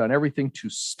having done everything to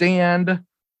stand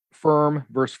firm.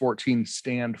 Verse 14,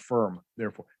 stand firm.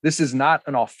 Therefore, this is not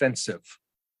an offensive.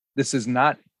 This is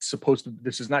not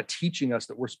teaching us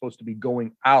that we're supposed to be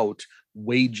going out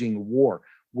waging war.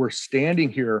 We're standing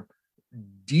here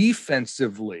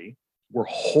defensively. We're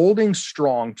holding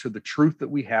strong to the truth that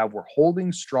we have. We're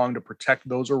holding strong to protect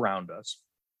those around us.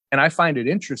 And I find it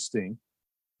interesting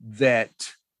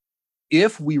that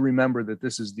if we remember that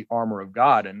this is the armor of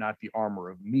God and not the armor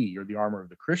of me or the armor of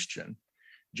the Christian,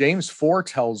 James 4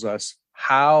 tells us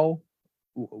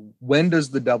when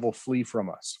does the devil flee from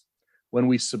us? When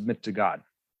we submit to God.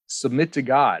 Submit to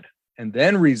God and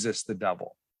then resist the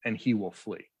devil and he will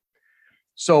flee.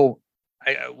 So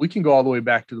we can go all the way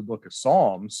back to the book of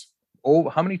Psalms. Oh,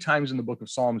 how many times in the book of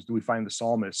Psalms do we find the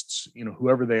psalmists,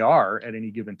 whoever they are at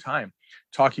any given time,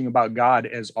 talking about God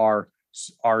as our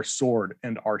sword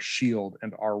and our shield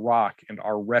and our rock and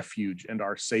our refuge and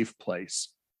our safe place?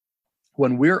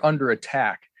 When we're under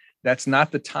attack, that's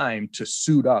not the time to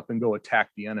suit up and go attack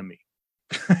the enemy.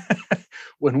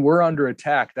 When we're under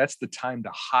attack, that's the time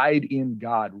to hide in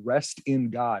God, rest in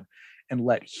God, and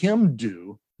let him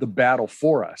do the battle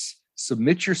for us.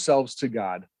 Submit yourselves to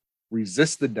God,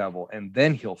 resist the devil, and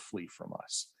then he'll flee from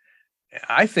us.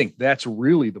 I think that's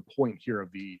really the point here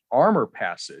of the armor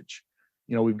passage.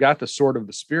 We've got the sword of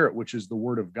the Spirit, which is the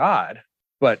word of God,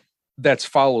 but that's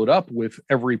followed up with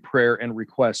every prayer and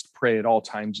request, pray at all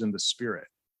times in the Spirit.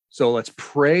 So let's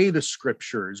pray the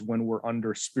scriptures when we're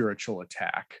under spiritual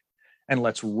attack, and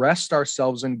let's rest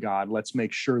ourselves in God. Let's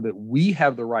make sure that we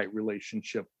have the right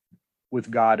relationship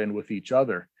with God and with each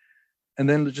other, and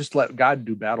then just let God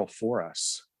do battle for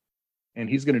us. And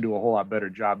he's going to do a whole lot better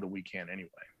job than we can anyway.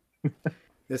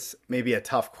 This may be a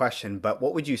tough question, but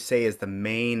what would you say is the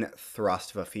main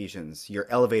thrust of Ephesians, your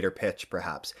elevator pitch,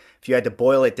 perhaps? If you had to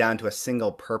boil it down to a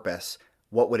single purpose,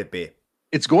 what would it be?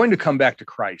 It's going to come back to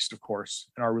Christ, of course,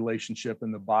 and our relationship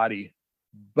in the body.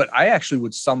 But I actually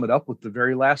would sum it up with the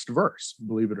very last verse,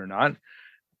 believe it or not.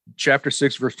 Chapter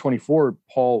 6, verse 24,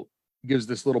 Paul gives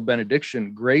this little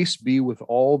benediction: grace be with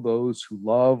all those who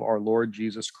love our Lord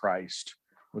Jesus Christ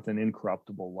with an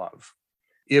incorruptible love.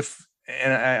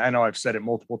 And I know I've said it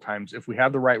multiple times, if we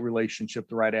have the right relationship,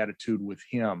 the right attitude with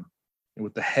him and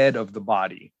with the head of the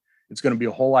body, it's going to be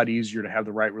a whole lot easier to have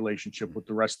the right relationship with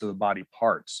the rest of the body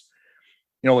parts.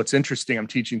 What's interesting, I'm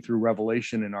teaching through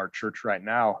Revelation in our church right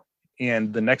now,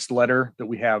 and the next letter that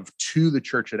we have to the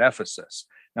church at Ephesus.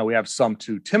 Now we have some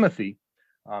to Timothy,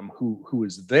 who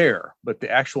is there, but the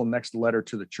actual next letter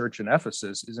to the church in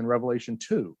Ephesus is in Revelation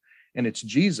 2, and it's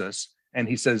Jesus. And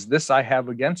he says, this I have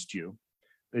against you,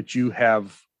 that you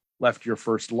have left your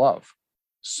first love.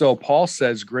 So Paul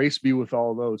says, grace be with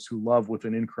all those who love with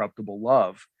an incorruptible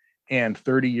love. And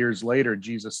 30 years later,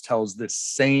 Jesus tells this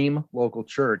same local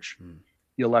church,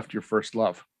 you left your first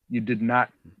love. You did not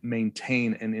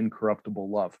maintain an incorruptible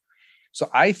love. So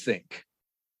I think,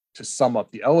 to sum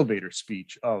up the elevator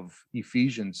speech of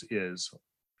Ephesians, is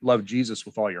love Jesus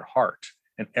with all your heart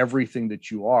and everything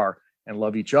that you are, and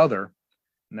love each other.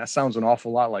 And that sounds an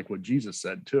awful lot like what Jesus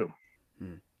said too.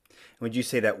 Would you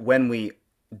say that when we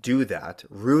do that,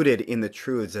 rooted in the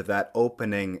truths of that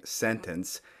opening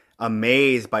sentence,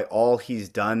 amazed by all he's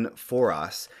done for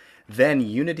us, then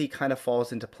unity kind of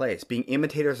falls into place. Being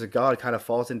imitators of God kind of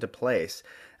falls into place.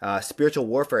 Spiritual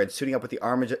warfare and suiting up with the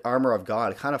armor of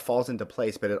God kind of falls into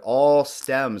place, but it all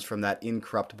stems from that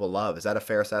incorruptible love. Is that a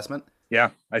fair assessment? Yeah,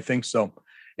 I think so.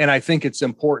 And I think it's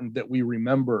important that we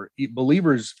remember,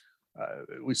 believers,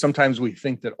 we sometimes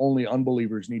think that only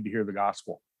unbelievers need to hear the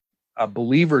gospel.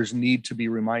 Believers need to be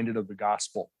reminded of the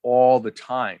gospel all the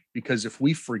time, because if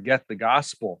we forget the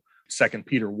gospel, 2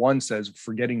 Peter 1 says,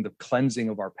 forgetting the cleansing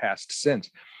of our past sins.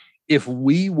 If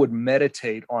we would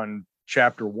meditate on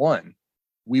chapter 1,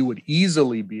 we would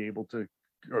easily be able to,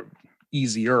 or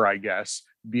easier, I guess,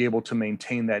 be able to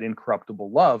maintain that incorruptible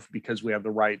love, because we have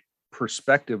the right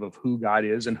perspective of who God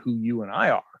is and who you and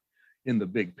I are in the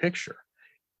big picture.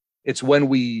 It's when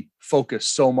we focus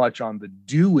so much on the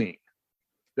doing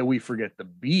that we forget the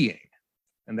being.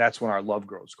 And that's when our love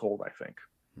grows cold, I think.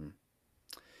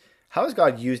 How has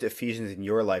God used Ephesians in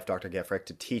your life, Dr. Giffrick,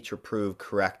 to teach, reprove,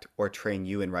 correct, or train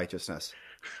you in righteousness?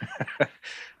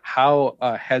 How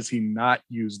has he not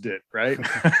used it, right?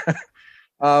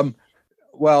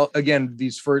 Well, again,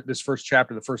 this first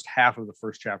chapter, the first half of the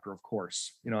first chapter, of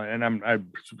course, and I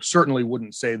certainly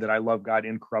wouldn't say that I love God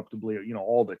incorruptibly,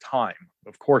 all the time.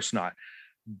 Of course not.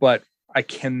 But I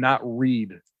cannot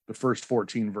read the first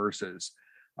 14 verses,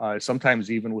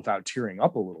 sometimes even without tearing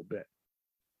up a little bit,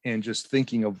 and just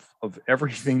thinking of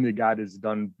everything that God has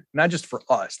done, not just for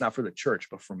us, not for the church,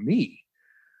 but for me.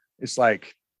 It's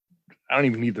like, don't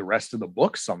even need the rest of the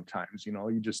book sometimes,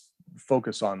 you just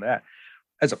focus on that.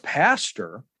 As a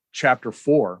pastor, chapter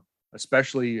 4,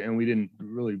 especially, and we didn't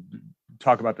really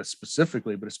talk about this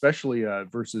specifically, but especially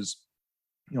verses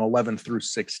 11 through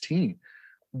 16.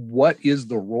 What is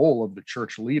the role of the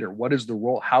church leader? What is the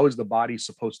role? How is the body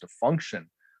supposed to function?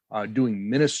 Doing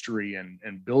ministry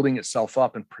and building itself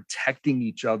up and protecting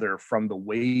each other from the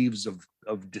waves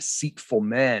of deceitful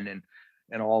men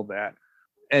and all that.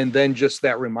 And then just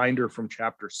that reminder from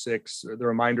chapter 6, the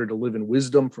reminder to live in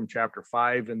wisdom from chapter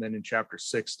 5. And then in chapter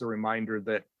 6, the reminder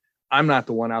that I'm not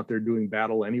the one out there doing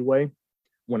battle anyway.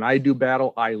 When I do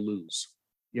battle, I lose.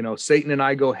 Satan and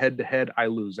I go head to head. I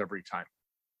lose every time.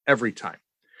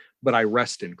 But I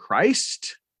rest in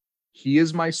Christ. He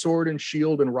is my sword and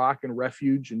shield and rock and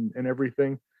refuge and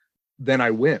everything. Then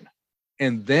I win.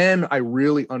 And then I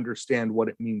really understand what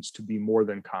it means to be more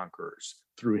than conquerors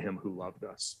through him who loved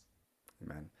us.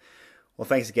 Amen. Well,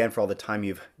 thanks again for all the time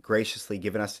you've graciously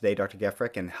given us today, Dr.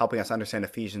 Gefrick, and helping us understand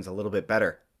Ephesians a little bit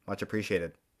better. Much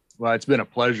appreciated. Well, it's been a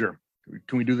pleasure.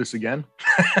 Can we do this again?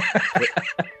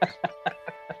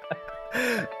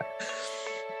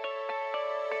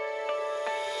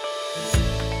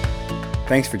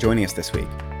 Thanks for joining us this week.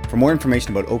 For more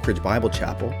information about Oak Ridge Bible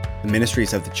Chapel, the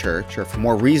ministries of the church, or for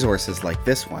more resources like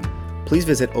this one, please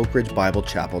visit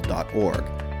oakridgebiblechapel.org.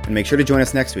 And make sure to join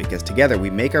us next week as together we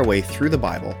make our way through the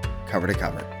Bible cover to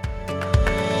cover.